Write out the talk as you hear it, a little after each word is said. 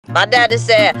My daddy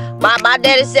said, my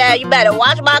daddy said, you better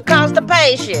watch my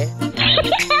constipation.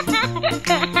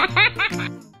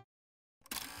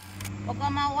 Well,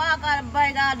 come on, why I gotta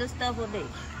bring all this stuff with me?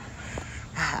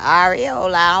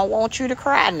 Areola, I don't want you to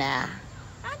cry now.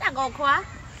 I'm not gonna cry.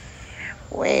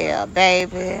 Well,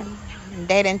 baby,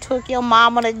 they done took your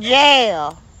mama to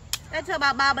jail. They took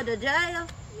my mama to jail?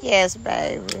 Yes,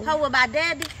 baby. Her with my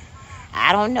daddy?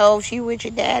 I don't know if she with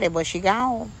your daddy, but she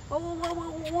gone.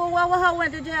 What her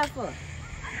went to jail for?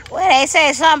 Well, they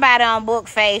say somebody on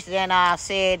Bookface then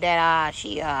said that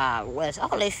she was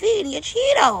only feeding you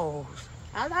Cheetos.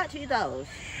 I like Cheetos.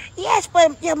 Yes,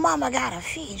 but your mama gotta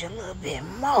feed you a little bit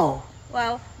more.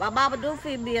 Well, my mama do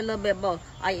feed me a little bit more.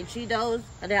 I eat Cheetos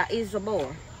and then I eat some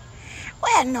more.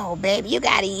 Well, no, baby, you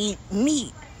gotta eat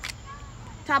meat.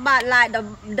 Talk about like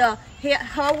the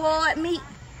herwood meat.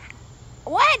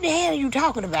 What the hell are you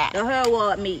talking about? The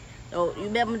herwood meat. Oh, you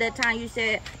remember that time you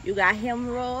said you got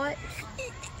hemorrhoids?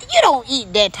 You don't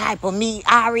eat that type of meat,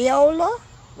 Areola.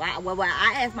 Well,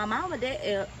 I asked my mama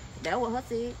that. That what her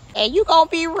said. And you gonna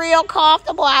be real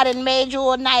comfortable. I done made you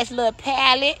a nice little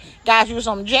pallet. Got you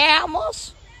some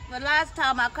jammers. But last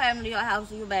time I came to your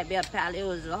house, you made me a pallet. It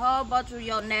was a whole bunch of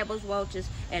your neighbors' roaches,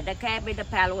 and they came in the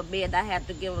pallet with me, and I had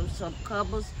to give them some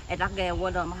covers, and I gave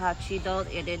one of them hot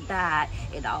Cheetos, and it died.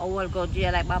 And I don't want to go to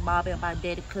jail like my mom and my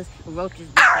daddy, because roaches.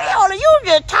 Areola, you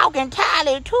just talking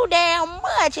entirely too damn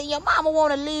much, and your mama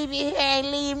want to leave you here and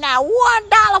leave now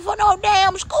 $1 for no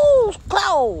damn school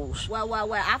clothes.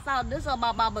 Well, I found this on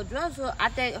my mama's dresser. I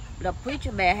think the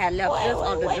preacher man had left this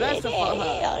on the dresser for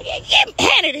her.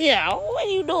 Hand it here. What are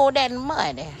you doing with that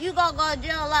money? You gonna go to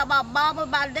jail like my mama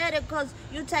and my daddy, because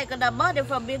you taking the money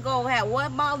from me. Gonna have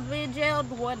one mama in jail,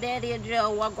 one daddy in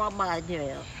jail, one grandma in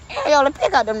jail. Areola,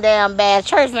 pick up them damn bags.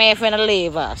 Church man finna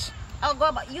leave us. Oh,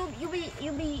 grandma, you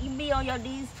be on your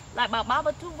knees like my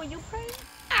mama too when you pray?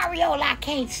 Areola, I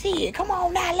can't see it. Come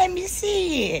on now, let me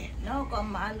see it. No,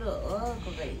 grandma, look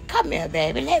ugly. Come here,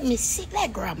 baby. Let me see.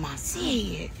 Let grandma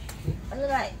see it.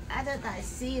 I just like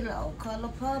CeeLo, color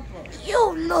purple.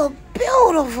 You look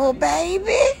beautiful,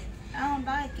 baby. I don't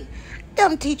like it.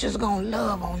 Them teachers gonna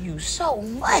love on you so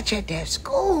much at that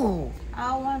school. I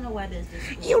don't want to wear this to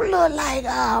school. You look like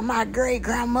my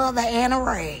great-grandmother, Anna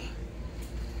Ray.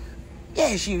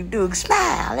 Yes, you do.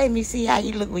 Smile. Let me see how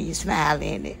you look when you smile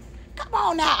in it. Come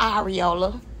on now,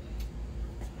 Areola.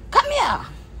 Come here.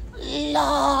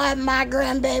 Lord, my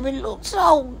grandbaby looks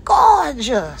so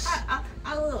gorgeous.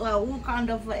 I look like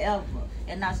Wakanda forever,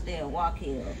 and I still walk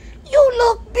here. You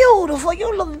look beautiful.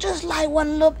 You look just like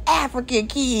one of them African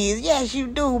kids. Yes, you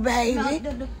do, baby. No,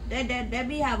 they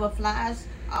be having flies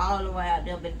all the way out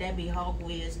there, but they be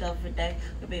hungry and stuff, and they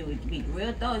be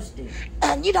real thirsty.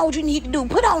 And you know what you need to do?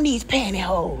 Put on these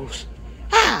pantyhose.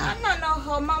 Huh? I'm not no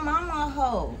hoe, mama. I'm not a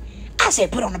hoe. I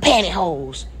said put on the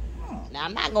pantyhose. Now,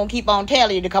 I'm not going to keep on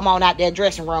telling you to come on out that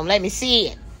dressing room. Let me see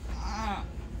it.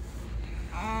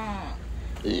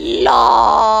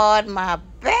 Lord, my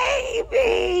baby.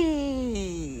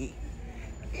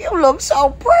 You look so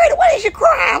pretty. What is you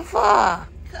crying for?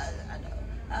 Because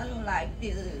I don't like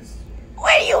this.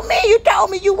 What do you mean? You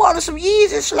told me you wanted some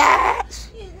Yeezy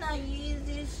slides. It's not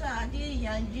Yeezy slides. These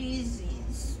young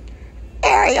Yeezys.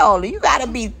 Areola, you got to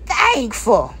be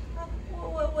thankful.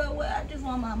 Well, I just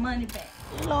want my money back.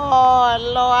 Lord,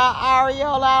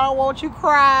 Areola, I don't want you to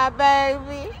cry,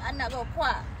 baby. I'm not going to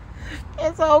cry.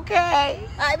 It's okay.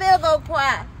 I will go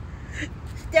cry.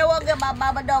 Still won't get my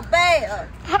mama no bail.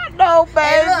 I know,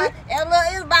 baby. And look,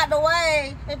 it's by the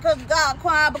way. Because God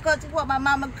crying because he want my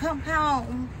mama to come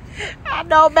home. I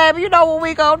know, baby. You know what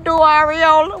we gonna do,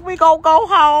 Areola? We gonna go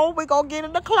home. We gonna get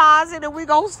in the closet and we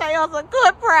gonna say us a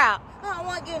good prayer. I don't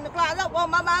want to get in the closet. I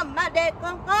want my mama, my dad to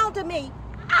come home to me.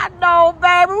 I know,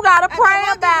 baby. We gotta pray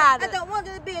about it. I don't want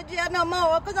to be in jail no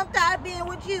more because I'm tired of being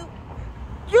with you.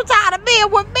 You tired of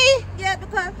being with me? Yeah,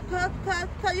 because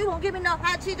you won't give me no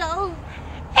hot Cheetos.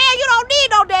 Hell, you don't need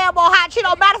no damn more hot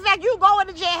Cheetos. Matter of fact, you go in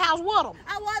the jailhouse with them.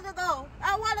 I want to go.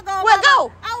 Well,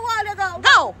 go. I want to go.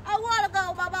 Go. I want to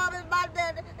go, my mom and my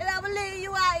dad, and I'm going to leave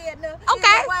you out here.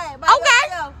 Okay. Okay.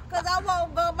 Because I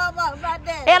won't go, my mom and my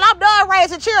dad. Hell, I'm done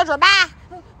raising children. Bye.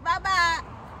 Bye-bye.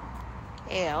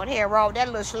 Yeah, what the hell wrong with that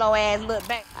little slow-ass little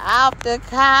back? After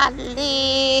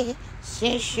college,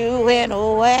 since you went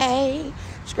away,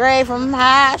 straight from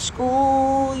high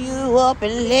school, you up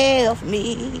and left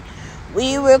me.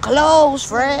 We were close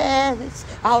friends,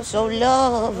 also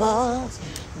lovers,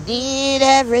 did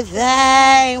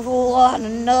everything for one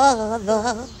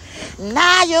another.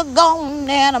 Now you're gone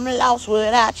and I'm lost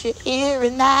without you here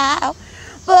and now.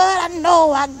 But I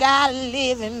know I gotta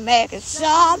live and make it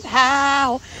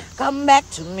somehow. come back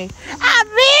to me. I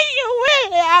miss you,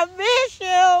 Willie. I miss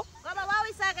you. Grandma, why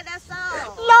we singing that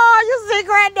song? Lord, you see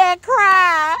Granddad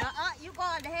cry. You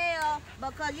going to hell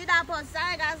because you're not supposed to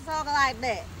sing a song like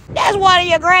that. That's one of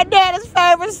your granddaddy's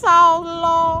favorite songs,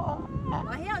 Lord.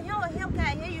 Well, he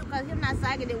can't hear you because he's not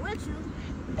singing it with you.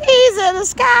 He's in the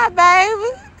sky, baby.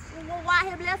 Well,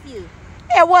 why he left you?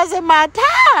 It wasn't my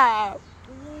time.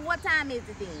 What time is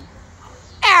it then?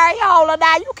 Areola,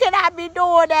 now you cannot be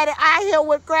doing that out here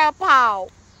with Grandpa.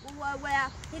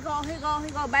 Well, he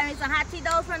gonna buy me some hot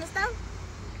Cheetos from the store?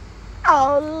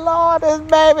 Oh, Lord, this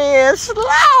baby is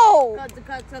slow.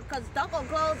 Cause store gonna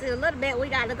close in a little bit. We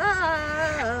gotta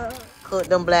go. Cook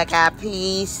them black eyed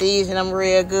peas, season them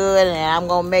real good, and I'm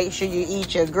gonna make sure you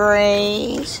eat your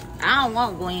greens. I don't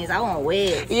want greens. I want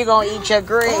wedges. You gonna eat your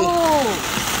greens.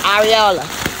 Ooh. Areola.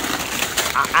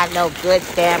 I know good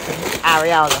stamping.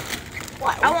 Areola.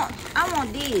 What? I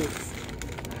want these.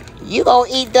 You gonna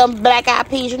eat them black eyed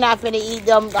peas? You're not finna eat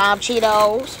them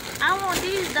Cheetos. I want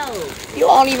these though. You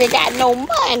don't even got no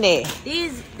money.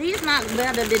 These not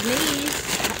better than these.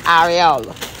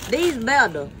 Areola. These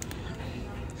better.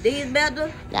 These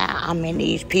better? Now I'm in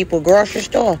these people grocery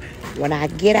store. When I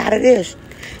get out of this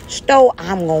store,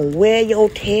 I'm gonna wear your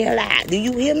tail out. Do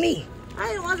you hear me? I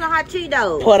didn't want some hot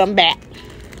Cheetos. Put them back.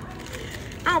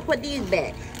 I don't put these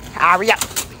back. Hurry up.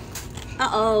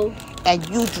 Uh-oh. And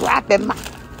you dropping my...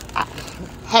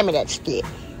 hand me that stick.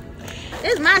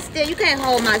 This is my stick. You can't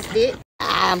hold my stick.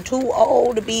 I'm too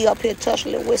old to be up here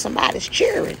tussling with somebody's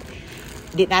children.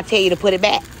 Didn't I tell you to put it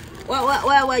back?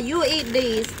 Well, you eat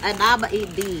these, and I'ma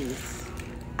eat these.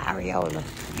 Areola,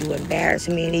 you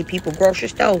embarrassing me in these people grocery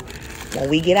store. When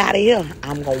we get out of here,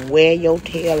 I'm going to wear your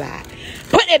tail out.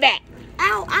 Put it back.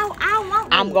 Ow,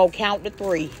 won't I'm going to count to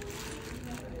 3.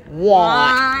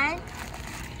 1,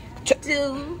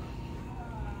 2.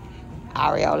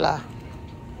 Areola,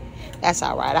 that's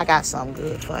all right. I got something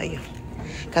good for you.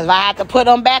 Because if I have to put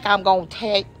them back, I'm going to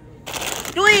take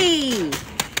 3.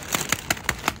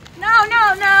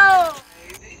 No.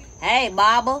 Hey,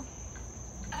 Baba.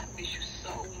 I miss you so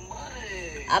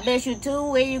much. I miss you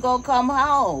too. When you gonna come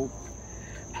home?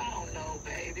 I don't know,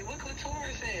 baby. What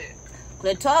Clitoris at?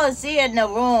 Clitoris here in the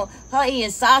room. Her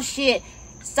eating sausage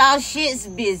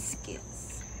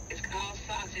biscuits. It's called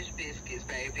sausage biscuits,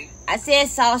 baby. I said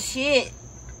sausage.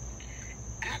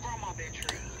 How grandma been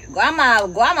treating you?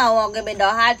 Grandma won't give me no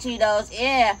hot Cheetos.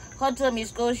 Yeah, her took me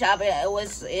school shopping.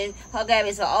 Her gave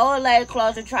me some old lady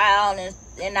clothes to try on,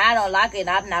 and I don't like it.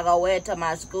 I'm not gonna wear it to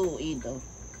my school either.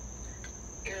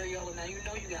 Areola, now you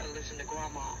know you gotta listen to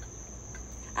grandma.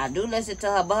 I do listen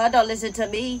to her, but her don't listen to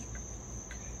me.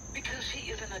 Because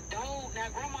she is an adult. Now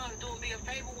grandma's doing me a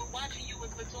favor with watching you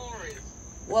with Clitoris.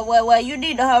 Well, you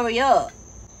need to hurry up.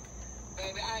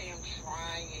 Baby, I am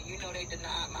trying. You know they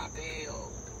denied my bail.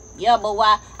 Yeah, but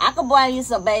why? I could buy you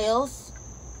some bills.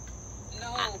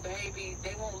 No, baby.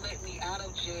 They won't let me out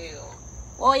of jail.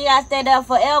 Well, you gotta stay there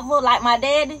forever like my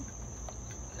daddy?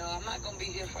 No, I'm not gonna be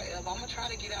here forever. I'm gonna try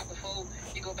to get out before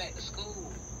you go back to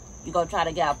school. You gonna try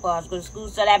to get out before I go to school?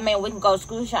 So that means we can go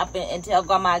school shopping and tell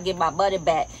grandma to get my buddy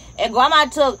back. And grandma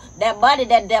took that buddy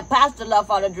that pastor left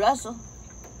on the dresser.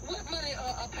 What money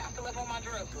a pastor left on my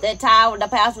dresser? That time the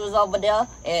pastor was over there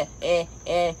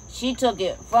and she took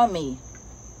it from me.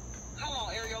 Hold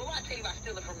on, Areola. Why tell you about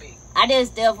stealing from me? I didn't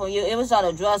steal from you. It was on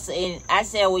the dresser, and I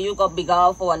said, well, you're going to be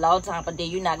gone for a long time, but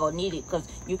then you're not going to need it because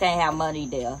you can't have money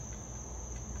there.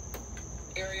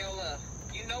 Areola,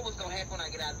 you know what's going to happen when I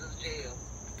get out of this jail.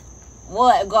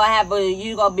 What going to happen?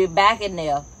 You're going to be back in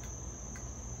there.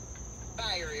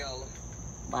 Bye, Areola.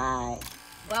 Bye.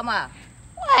 Grandma.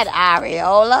 What,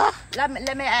 Areola? Let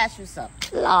me ask you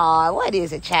something. Lord, what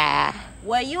is it, child?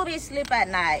 When you be sleep at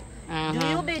night, do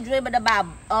you be dreaming about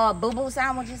boo-boo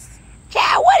sandwiches?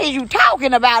 Child, what are you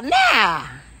talking about now?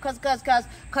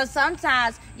 Cause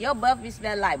sometimes your breath be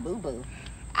smell like boo-boo.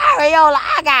 Areola,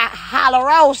 I got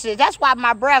hallurosis. That's why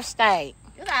my breath stank.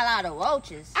 You got a lot of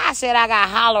roaches. I said I got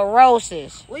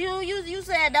hallurosis. Well, you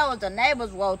said that was the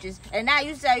neighbor's roaches, and now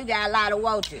you say you got a lot of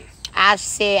roaches. I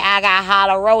said I got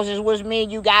hallurosis, which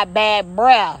means you got bad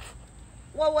breath.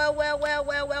 Well,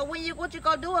 what you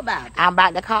gonna do about it? I'm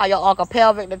about to call your Uncle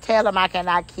Pelvic to tell him I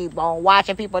cannot keep on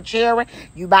watching people cheering.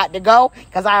 You about to go?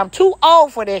 Because I am too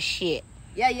old for this shit.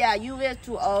 Yeah, you is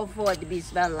too old for it to be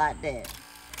smelling like that.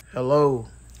 Hello.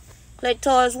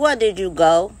 Clitoris, where did you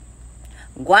go?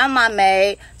 Grandma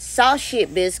made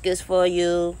sausage biscuits for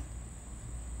you.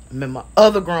 I'm in my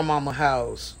other grandmama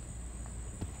house.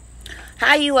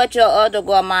 How you at your other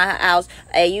grandma's house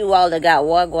and you only got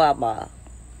one grandma?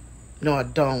 No, I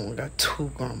don't. I got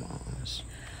 2 grandmas.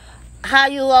 How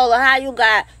you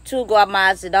got two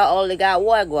grandmas and I only got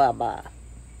one grandma?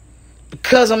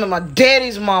 Because I'm in my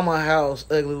daddy's mama house,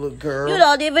 ugly little girl. You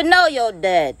don't even know your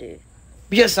daddy.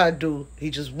 Yes, I do. He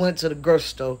just went to the grocery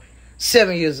store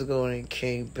 7 years ago and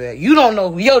came back. You don't know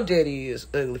who your daddy is,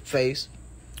 ugly face.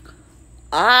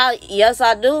 Yes,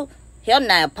 I do. His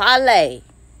name Parlay.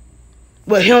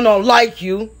 But he don't like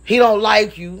you. He don't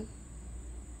like you.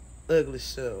 Ugly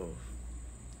self.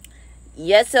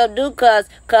 Yes, I do, cause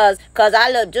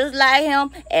I look just like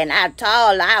him, and I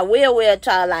will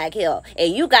tall like him.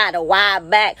 And you got a wide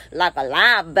back like a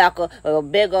linebacker, a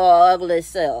big old ugly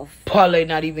self. Parlay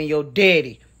not even your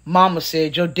daddy. Mama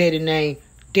said your daddy name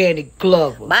Danny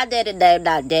Glover. My daddy name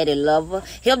not Daddy Lover.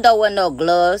 Him don't wear no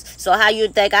gloves, so how you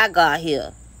think I got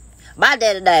here? My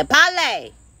daddy name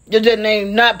Parlay. Your daddy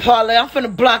name not Parlay. I'm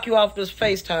finna block you off this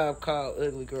FaceTime call,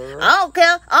 ugly girl. I don't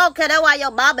care. That's why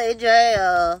your mama in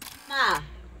jail.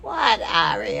 What,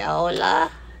 Areola?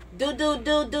 Do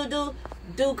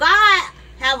God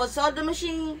have a soda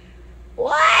machine?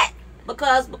 What?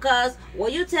 Because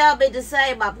when you tell me to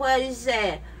say my prayer, you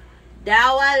said,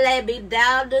 "Thou I lay me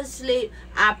down to sleep.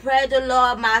 I pray the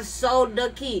Lord my soul to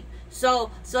keep." So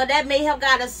that means him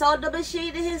got a soda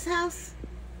machine in his house?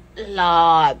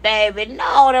 Lord, baby,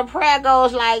 no, the prayer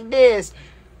goes like this.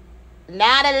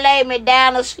 Now to lay me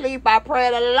down to sleep, I pray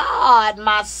the Lord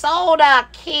my soul to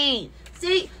keep.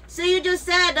 See, you just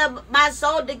said my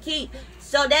soul to keep.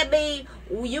 So that means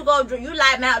you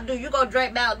like Mountain Dew, you gonna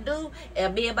drink Mountain Dew,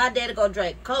 and me and my daddy gonna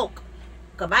drink Coke.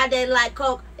 Cause my daddy like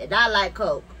Coke, and I like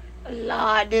Coke.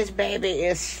 Lord, this baby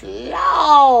is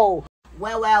slow.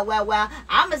 Well,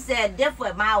 I'ma say it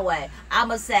different my way.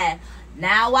 I'ma say,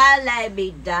 now I lay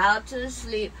me down to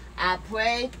sleep. I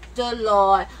pray the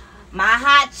Lord my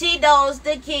hot Cheetos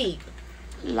to keep.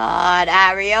 Lord,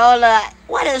 Areola,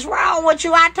 what is wrong with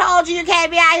you? I told you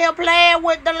can't be out here playing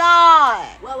with the Lord.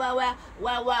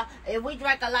 Well, if we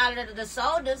drink a lot of the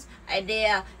sodas, and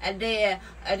then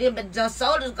the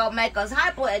sodas gonna make us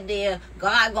hyper, and then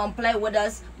God gonna play with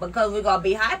us because we gonna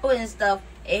be hyper and stuff,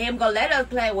 and him gonna let us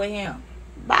play with him.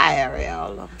 Bye,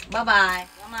 Areola. Bye-bye.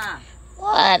 Come on.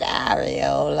 What,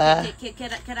 Areola?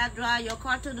 Can I drive your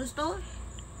car to the store?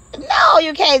 No,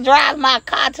 you can't drive my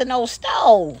car to no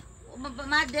store. But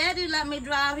my daddy let me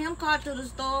drive him car to the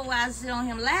store while I sit on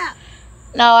him lap.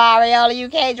 No, Areola, you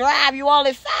can't drive. You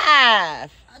only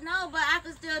 5. No, but I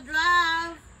can still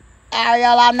drive.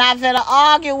 Areola, I'm not finna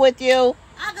argue with you.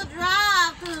 I can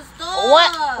drive to the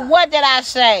store. What did I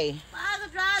say? I can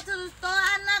drive to the store.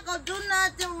 I'm not gonna do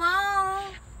nothing wrong.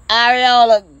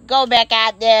 Areola, go back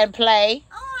out there and play.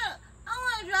 I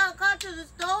want to drive a car to the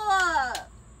store.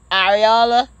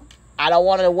 Areola, I don't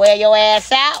want to wear your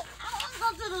ass out. I want to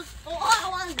go to the store. I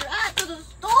want to drive to the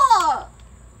store.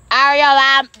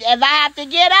 Areola, if I have to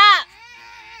get up.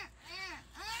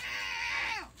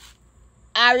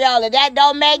 Areola, that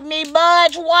don't make me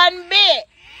budge one bit.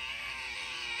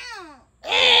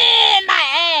 My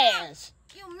ass.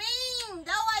 You mean?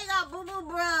 That's why you got boo-boo,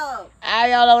 bro.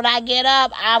 Areola, when I get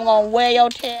up, I'm going to wear your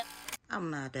tail. I'm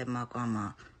mad at my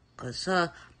grandma. Because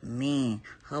her mean.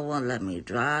 Her won't let me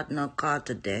drive no car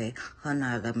today. Her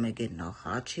not let me get no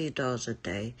hot Cheetos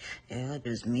today. And her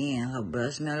just me and her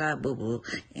breath smell like boo-boo.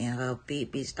 And her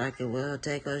feet be stinking with her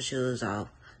take her shoes off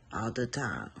all the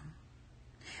time.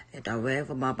 And I'm ready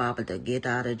for my papa to get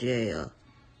out of jail.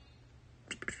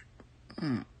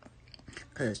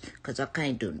 Cause I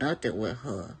can't do nothing with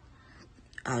her.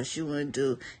 All she wanna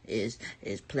do is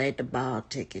play the ball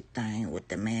ticket thing with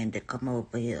the man that come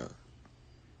over here.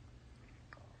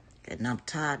 And I'm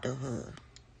tired of her.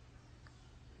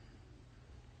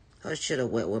 Her should have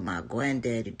went with my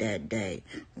granddaddy that day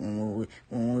when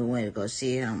we went to go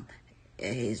see him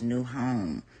at his new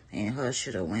home. And her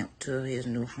should have went to his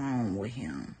new home with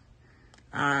him.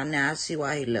 Now I see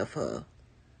why he left her.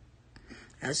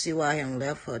 I see why he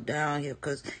left her down here,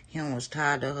 because he was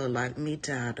tired of her like me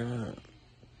tired of her.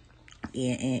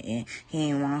 Yeah, and he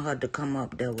didn't want her to come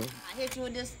up there with him. I hit you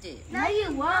with this stick. No,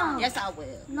 you won't. Yes, I will.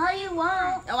 No, you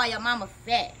won't. That's why your mama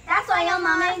fat. That's why your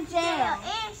mama in jail.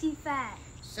 And she fat.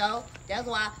 So, that's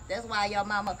why your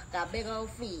mama got big old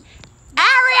feet.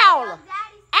 Areola!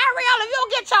 Areola, you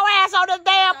get your ass on this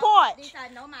damn porch. At least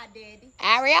I know my daddy.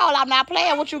 Areola, I'm not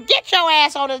playing with you. Get your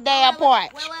ass on this damn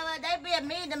porch. Well, they being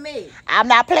mean to me. I'm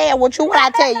not playing with you when I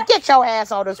tell you. Get your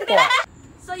ass on this porch.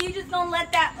 So you just gonna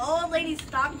let that old lady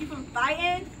stop you from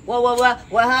fighting? Well,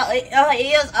 her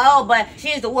ears old, but she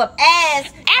used to whoop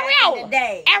ass.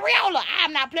 Areola,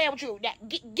 I'm not playing with you.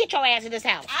 Get your ass in this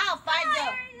house. I'll fight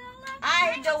them.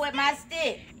 I hit you with my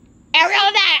stick.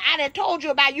 Areola, I done told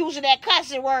you about using that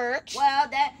cussing words. Well,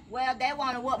 they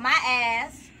want to whoop my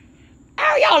ass.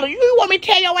 Areola, you want me to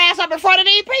tear your ass up in front of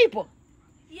these people?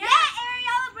 Yeah,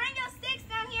 Areola, bring your sticks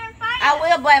down here and fight I us.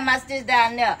 will bring my sticks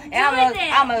down there. And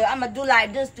I'm gonna do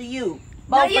like this to you.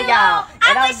 Both of y'all.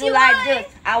 And I'll do like this.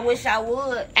 I wish I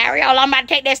would. Areola, I'm about to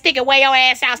take that stick and wear your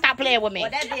ass out. Stop playing with me.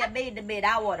 Well, that be a big debate.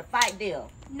 I want to fight them.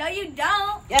 No, you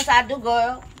don't. Yes, I do,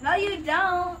 girl. No, you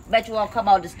don't. Bet you won't come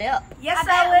on the step. Yes,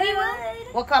 I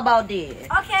would. Well, come on then.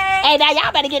 Okay. Hey, now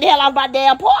y'all better get the hell off my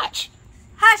damn porch.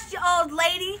 Hush, you old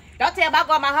lady. Don't tell my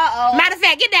grandma her old. Matter of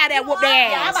fact, get down there and whoop their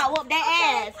Yeah, I'm ass. about to whoop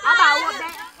that ass. I'm about to whoop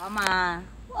that. Come on.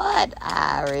 What,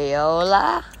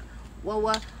 Areola?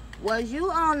 Well, was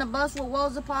you on the bus with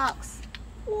Rosa Parks?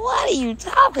 What are you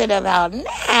talking about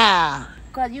now?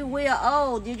 Because you real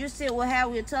old. Did you sit with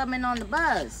Harriet Tubman on the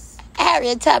bus?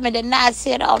 Harriet Tubman did not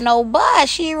sit on no bus.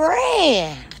 She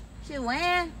ran. She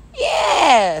went?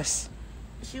 Yes.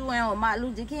 She went with Martin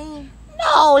Luther King?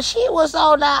 No, she was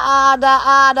on the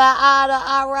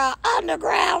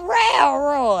Underground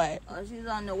Railroad. Oh, she's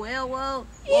on the railroad?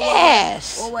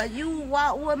 Yes. Well, was you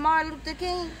walk with Martin Luther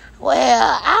King?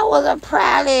 Well, I was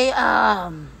probably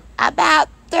about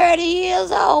 30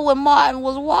 years old when Martin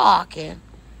was walking.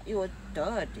 You were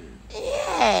 30.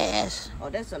 Yes. Oh,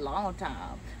 that's a long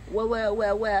time. Well, when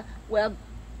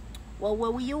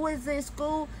you was in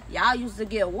school, y'all used to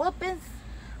get whoopings?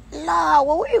 Lord,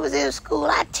 when we was in school,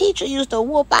 our teacher used to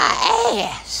whoop our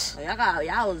ass. Oh,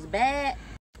 y'all was bad?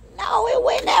 No, it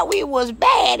wasn't that we was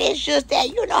bad. It's just that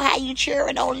you know how you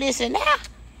cheering don't listen now.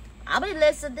 I be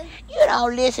listening. You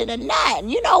don't listen to nothing.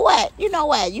 You know what? You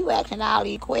asking all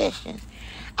these questions.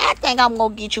 I think I'm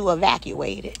going to get you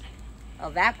evacuated.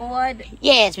 Evacuated?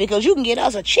 Yes, because you can get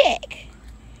us a check.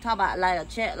 Talk about like a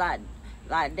check like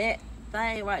that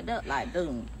thing right there, like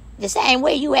dude. The same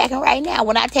way you acting right now.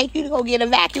 When I take you to go get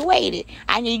evacuated,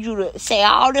 I need you to say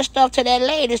all this stuff to that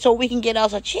lady so we can get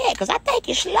us a check. Because I think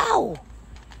you're slow.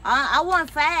 I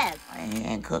want fast.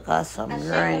 And cook us some greens.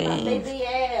 My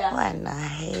BBL. What in the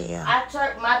hell? I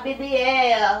turned my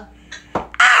BBL.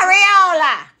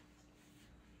 Areola!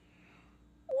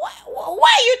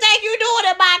 What do you think you doing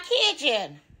in my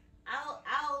kitchen? I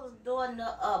was doing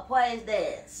the praise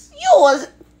dance. You was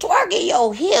twerking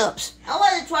your hips. I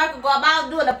wasn't twerking, but I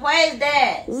was doing the praise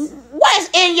dance. What's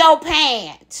in your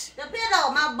pants? The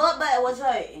pillow, my butt was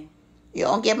hurting. You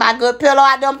don't get my good pillow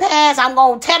out them pants, I'm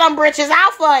going to tear them britches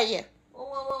out for you.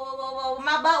 Whoa.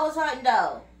 My butt was hurting,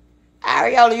 though.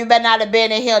 Areola, you better not have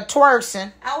been in here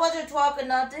twerking. I wasn't twerking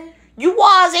nothing. You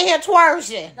was in here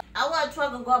twerking. I wasn't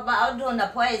twerking, but I was doing the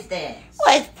praise dance.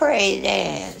 What's praise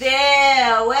dance?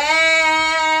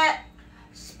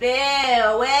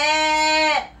 Spill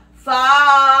wet,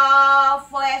 fall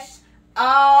fresh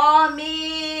on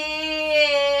me.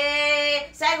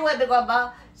 Second way, big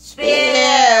grandpa.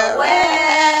 Spill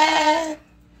wet,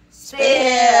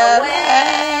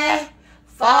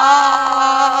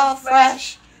 fall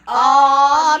fresh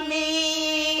on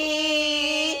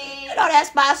me. You know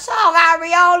that's my song,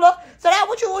 Areola. So that's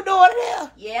what you were doing here?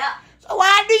 Yeah. So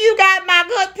why do you got my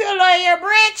good pillow in your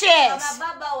britches? So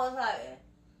my butt was hurting.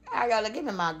 Areola, give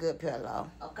me my good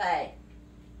pillow. Okay.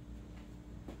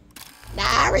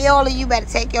 Now, Areola, you better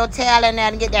take your tail in there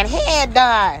and get that hair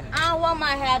done. I don't want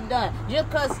my hair done. Just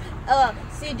because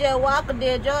C.J. Walker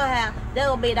did your hair, that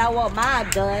don't mean I want mine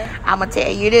done. I'm going to tell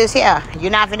you this here.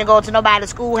 You're not finna go to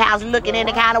nobody's schoolhouse looking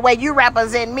any kind of way. You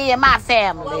represent me and my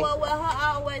family. Well, her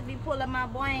always be pulling my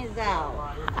brains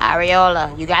out.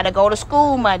 Areola, you got to go to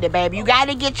school Monday, baby. You got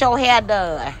to get your hair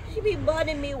done. She be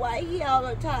butting me while he all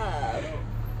the time.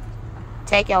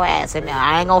 Take your ass in there.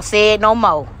 I ain't going to say it no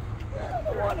more. I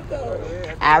don't want to go.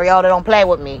 Areola, don't play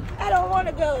with me. I don't want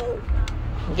to go.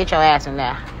 Get your ass in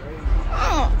there.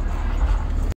 Oh,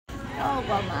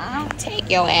 Grandma. Take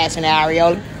your ass in there,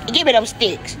 Areola. Give me them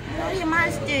sticks. Show you my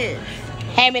sticks.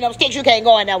 Hand me them sticks. You can't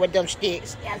go in there with them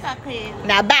sticks. Yes, I can.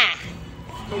 Now, bye.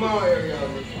 Come on,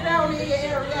 Areola. Get on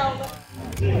here,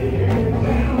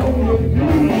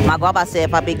 Areola. My grandma said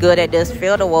if I be good at this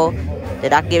funeral,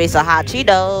 that I can give me some hot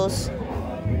Cheetos.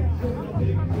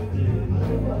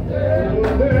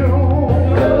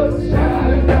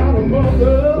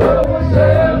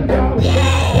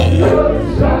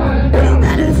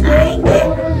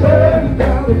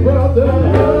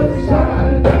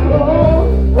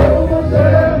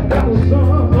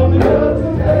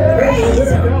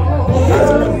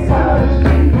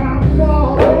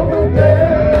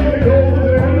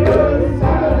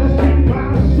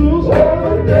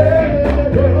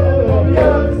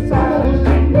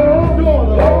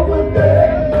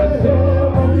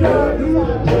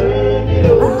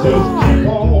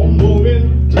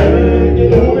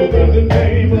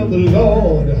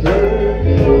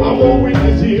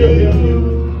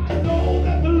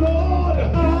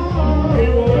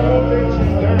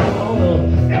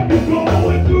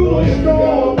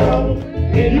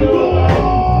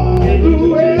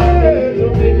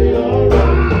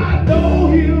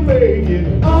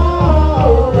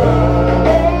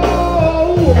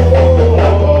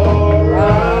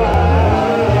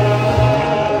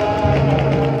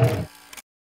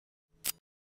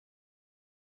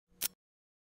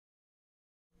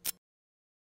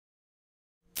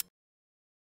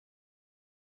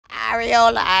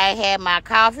 Areola, I ain't had my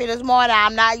coffee this morning.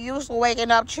 I'm not used to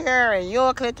waking up cheering.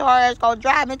 Your clitoris gonna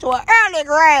drive me to an early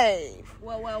grave.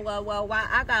 Well, why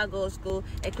I gotta go to school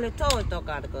and clitoris don't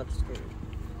gotta go to school?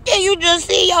 Yeah, you just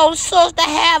see your sister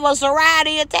have a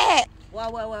sorority attack.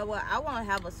 Well, I wanna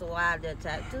have a sorority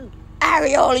attack too.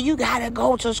 Areola, you gotta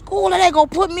go to school and they gonna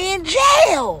put me in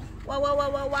jail. Well,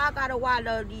 why I gotta ride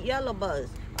the yellow bus?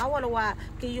 I wonder why.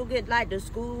 Can you get like the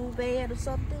school van or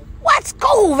something? What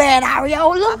school van,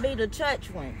 Areola? I mean the church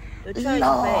one. The church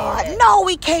Lord, van. no,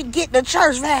 we can't get the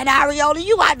church van, Areola.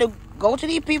 You got to go to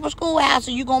these people's schoolhouse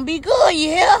and you gonna be good,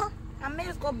 yeah? I mean,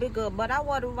 it's gonna be good, but I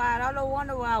want to ride. I don't want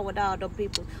to ride with all them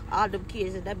people, all them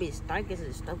kids, and they be stinking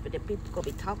and stuff. And the people gonna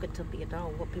be talking to me, and I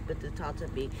don't want people to talk to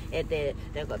me. And then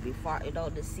they're gonna be farting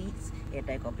on the seats, and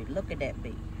they're gonna be looking at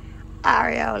me.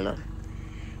 Areola,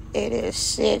 it is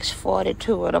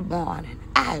 6:42 in the morning.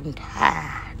 I'm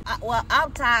tired. Well,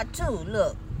 I'm tired too.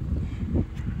 Look.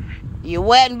 You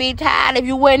wouldn't be tired if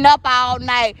you went up all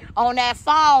night on that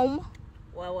phone.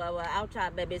 Well, I'm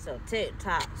trying to make me some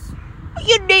TikToks.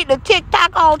 You need to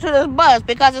TikTok onto this bus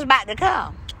because it's about to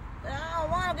come. I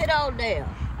don't want to get on there.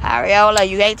 Areola,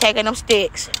 you ain't taking them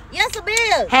sticks. Yes, it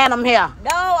is. Hand them here.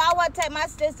 No, I want to take my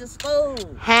sister to school.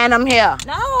 Hand them here.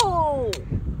 No.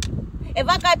 If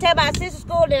I got to take my sister to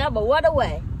school, then I'm going to run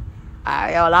away.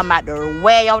 Areola, I'm about to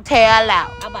wear your tail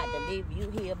out. I'm about to leave you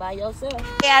here by yourself.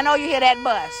 Yeah, I know you hear that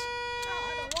bus. No,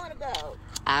 I don't want to go.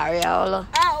 Areola.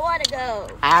 I don't want to go.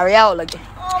 Areola.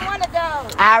 I don't want to go.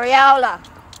 Areola.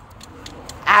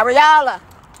 Areola.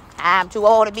 I'm too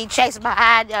old to be chasing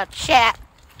behind a chap.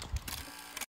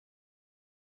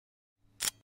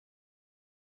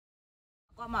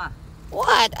 Come on.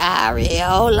 What,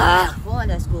 Areola? I'm going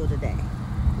to school today.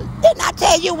 Didn't I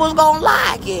tell you was gonna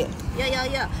like it?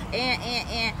 Yeah.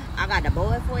 And I got a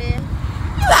boyfriend.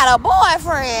 You got a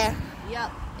boyfriend?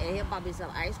 Yep. And he'll buy me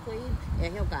some ice cream.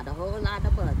 And he'll got a whole lot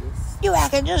of buggies. You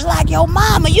acting just like your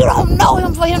mama. You don't know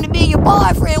him for him to be your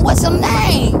boyfriend. What's his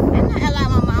name? I'm not like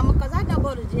my mama because I don't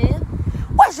go to jail.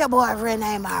 What's your boyfriend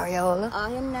name, Areola?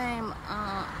 His name,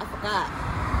 I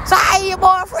forgot. So how your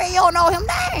boyfriend, you don't know his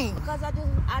name? Because I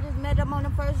just met him on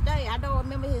the first day. I don't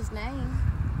remember his name.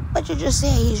 But you just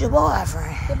said he's your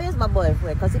boyfriend. He is my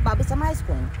boyfriend because he bought me some ice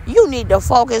cream. You need to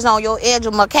focus on your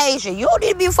education. You don't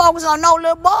need to be focused on no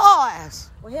little boys.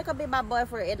 Well, he could be my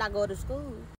boyfriend and I go to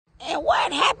school. And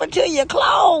what happened to your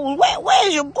clothes?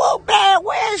 Where's your book bag?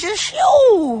 Where's your shoes?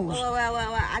 Well,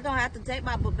 I don't have to take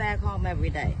my book bag home every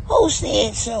day. Who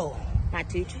said so? My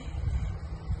teacher.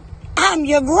 I'm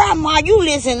your grandma. You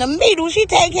listen to me. Do she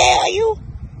take care of you?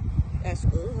 At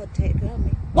school, he'll take care of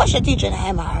me. What's your teacher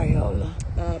name, Areola?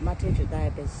 My teacher's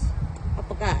name is, I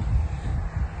forgot.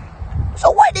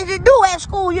 So what did you do at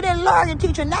school? You didn't learn your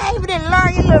teacher's name? You didn't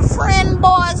learn your little friend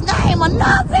boy's name or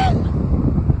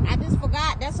nothing? I just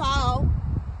forgot, that's all.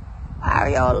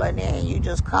 Areola, and then you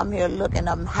just come here looking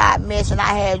a hot mess, and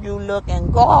I had you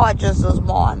looking gorgeous this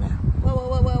morning.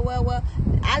 Well,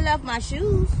 I left my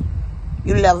shoes.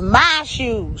 You left my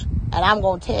shoes, and I'm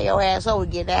going to tell your ass over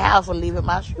to get that house for leaving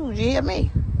my shoes. You hear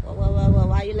me? Well,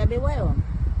 why you let me wear them?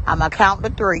 I'm going to count to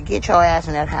 3. Get your ass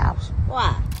in that house.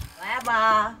 Why?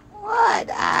 Bye-bye. What,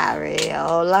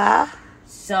 Areola?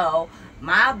 So,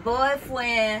 my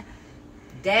boyfriend,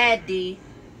 Daddy,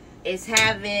 is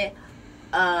having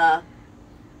a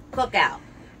cookout.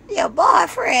 Your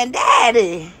boyfriend,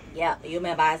 Daddy? Yeah, you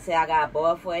remember I said I got a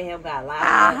boyfriend, him got a lot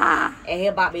of money, and he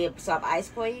bought me some ice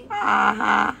cream?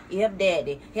 Him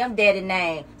daddy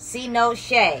name, C-No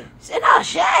Shay. C-No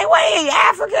Shay? What, he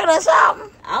African or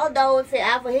something? I don't know if he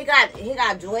African. He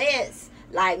got dreads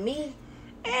like me.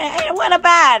 And what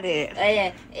about it?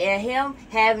 And him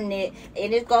having it,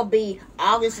 and it's going to be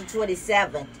August the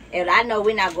 27th. And I know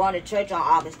we're not going to church on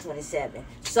August 27th.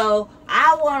 So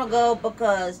I want to go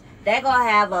because they're going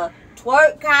to have a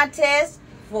twerk contest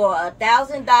for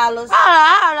 $1,000.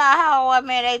 Hold on,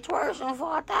 man, they twerking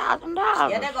for $1,000.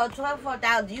 Yeah, they're going to twerk for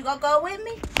 $1,000. You going to go with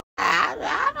me? I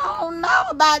don't know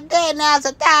about that. Now it's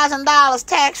 $1,000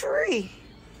 tax free.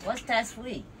 What's tax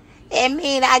free? It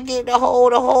mean I get to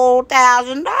hold the whole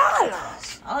 $1,000.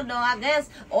 Oh, no, I guess.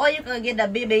 Or you can get the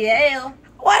BBL.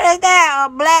 What is that, a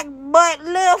black butt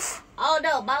lift? Oh,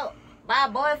 no, my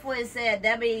boyfriend said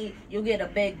that means you get a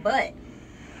big butt.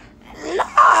 Lord,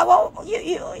 well,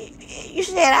 you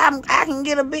said I can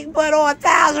get a big butt or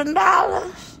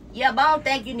 $1,000? Yeah, but I don't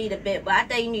think you need a big butt. I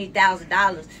think you need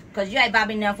 $1,000 because you ain't bought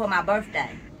me nothing for my birthday.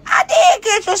 I did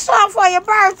get you something for your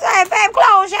birthday, babe.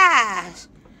 Close your eyes.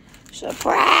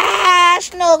 Surprise,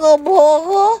 snuggle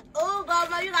booger. Ooh,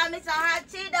 Grandma, you got me some hot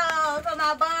Cheetos for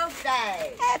my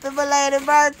birthday. Happy belated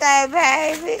birthday,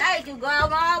 baby. Thank you,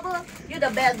 Grandma. You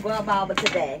the best Grandma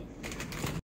today.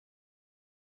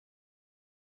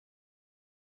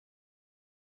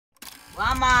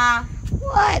 Grandma.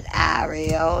 What,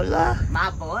 Areola?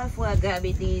 My boyfriend got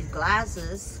me these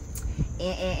glasses,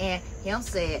 and him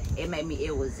said it made me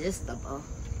irresistible.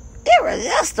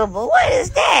 Irresistible? What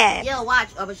is that? Yeah, watch.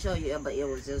 I'm gonna show you. But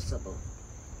irresistible.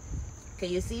 Can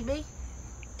you see me?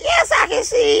 Yes, I can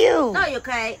see you. No, you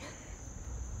can't.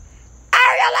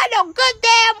 Areola, I know good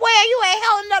damn well you ain't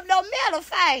holding up no middle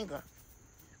finger.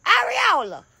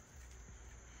 Areola.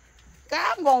 Girl,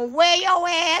 I'm gonna wear your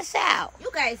ass out.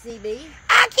 You can't see me.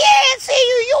 I can't see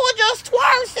you. You were just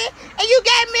twerking and you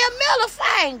gave me a middle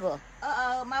finger.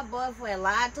 My boyfriend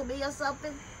lied to me or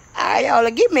something.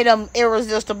 Areola, give me them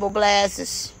irresistible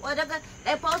glasses. Well,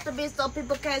 they're supposed to be so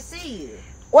people can't see you.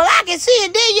 Well, I can see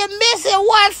it. Then you're missing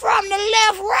one from the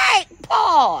left-right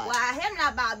part. Well, him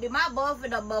not about to be my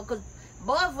boyfriend no more, because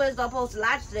boyfriends don't supposed to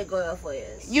lie to their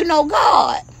girlfriends. You know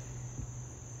God.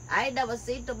 I ain't never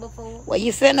seen them before. Well,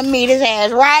 you finna meet his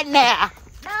ass right now.